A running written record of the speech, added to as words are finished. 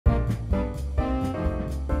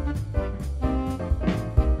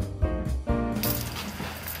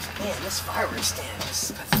this fireworks stand. This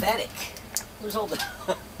is pathetic. Where's all the...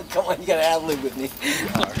 Come on, you gotta ad-lib with me.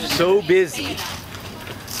 So busy.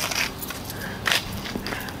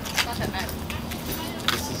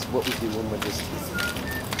 This is what we do when we're just busy.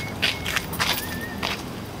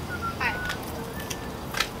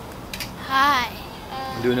 Hi.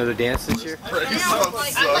 Do another dance this year? I'm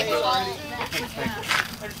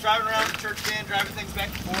just driving around the church van, driving things back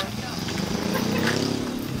and forth.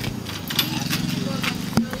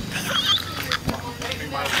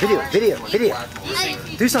 Video.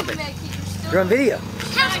 Do something. You're on video.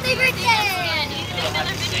 Happy birthday!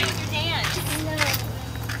 Another video of your dance.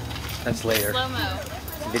 That's later. Slow-mo.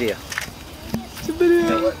 Video.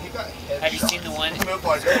 Have you seen the one?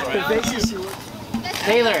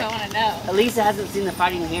 Taylor, I want to know. Elisa hasn't seen the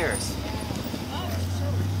Fighting Hares.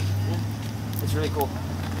 It's really cool.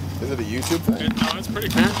 Is it a YouTube thing? No, it's pretty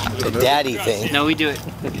cool. It's a daddy thing. No, we do it.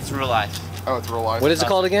 It's real life. Oh, it's real life. What is it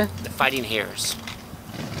called again? The Fighting Hares.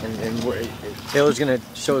 And Taylor's gonna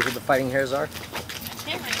show us what the fighting hares are? I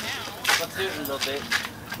can't right now. Let's do it in a little bit.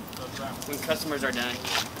 When customers are done.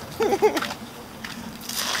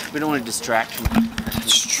 We don't want to distract them.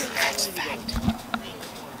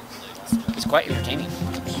 It's quite entertaining.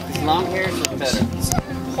 These long hairs look better.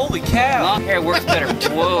 Holy cow! Long hair works better.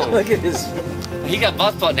 Whoa. Look at this. He got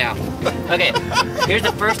butt spot now. Okay, here's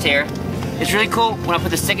the first hair. It's really cool. When I put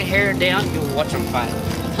the second hair down, you'll watch them fight.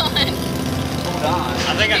 Hold on.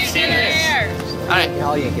 I think I've seen this. Alright.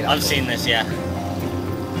 I'll yank it out. I've seen this, yeah.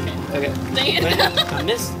 Okay. I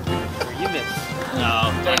missed. Or you missed. No.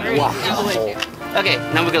 Wow. Okay,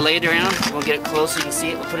 now we're gonna lay it around. We'll get it close so you can see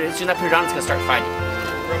it. We'll put it as soon as I put it on, it's gonna start fighting.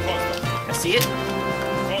 Real close. I see it?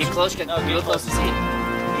 Get close, you gotta real close to see it.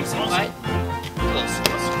 You see it fight? Close.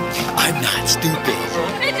 I'm not stupid.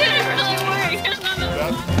 It didn't really work.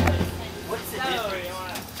 What's the difference?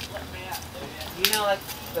 You know, like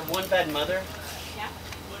the one bad mother? Yeah.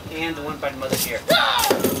 And the one bad mother here.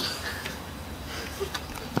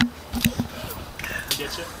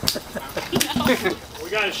 Get you? We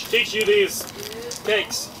gotta teach you these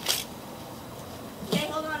cakes. Okay,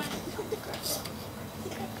 hold on.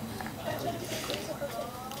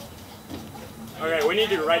 Okay, we need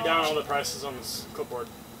to write down all the prices on this clipboard.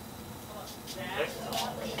 Okay.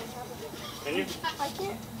 Can you? I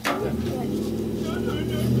can't.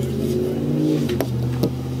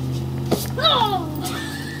 Oh!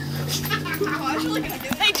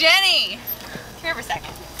 Hey, Jenny! Come here for a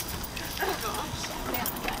second.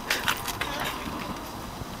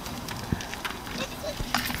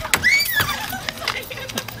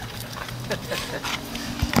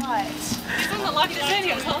 What? He's the one that locked his in.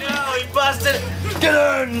 He was holding. No, he busted! Get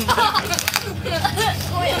in!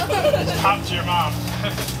 Talk to your mom.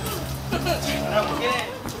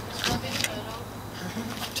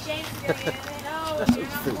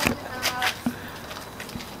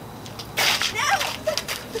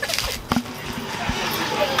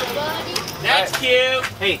 That's cute!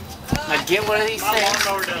 Hey, now get one of these My things.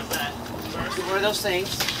 lawnmower does that. Get one of those things.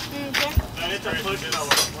 And it's a push mower.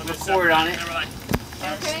 When it's Record on it. they were like,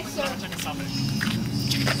 Okay, so.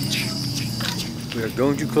 We are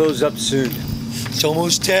going to close up soon. It's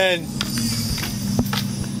almost 10.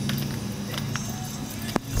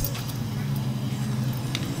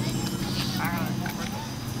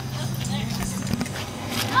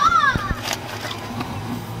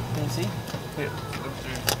 Can you see? We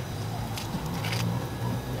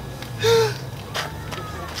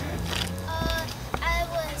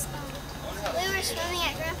were swimming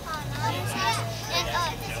at Grandpa and Mama's house, and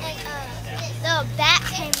the bat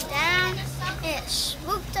came down, and it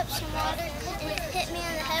swooped up some water, and it hit me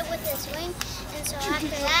on the head with its wing, and so after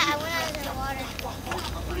that, I went out of the water.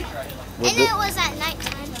 And it was at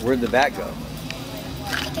nighttime. Where'd the bat go?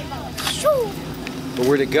 It came out, shoo! But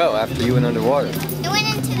where'd it go after you went underwater? It went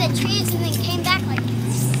into the trees and then came back like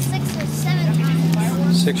 6 or 7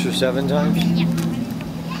 times. 6 or 7 times? Yeah.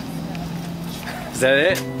 Is that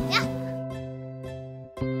it?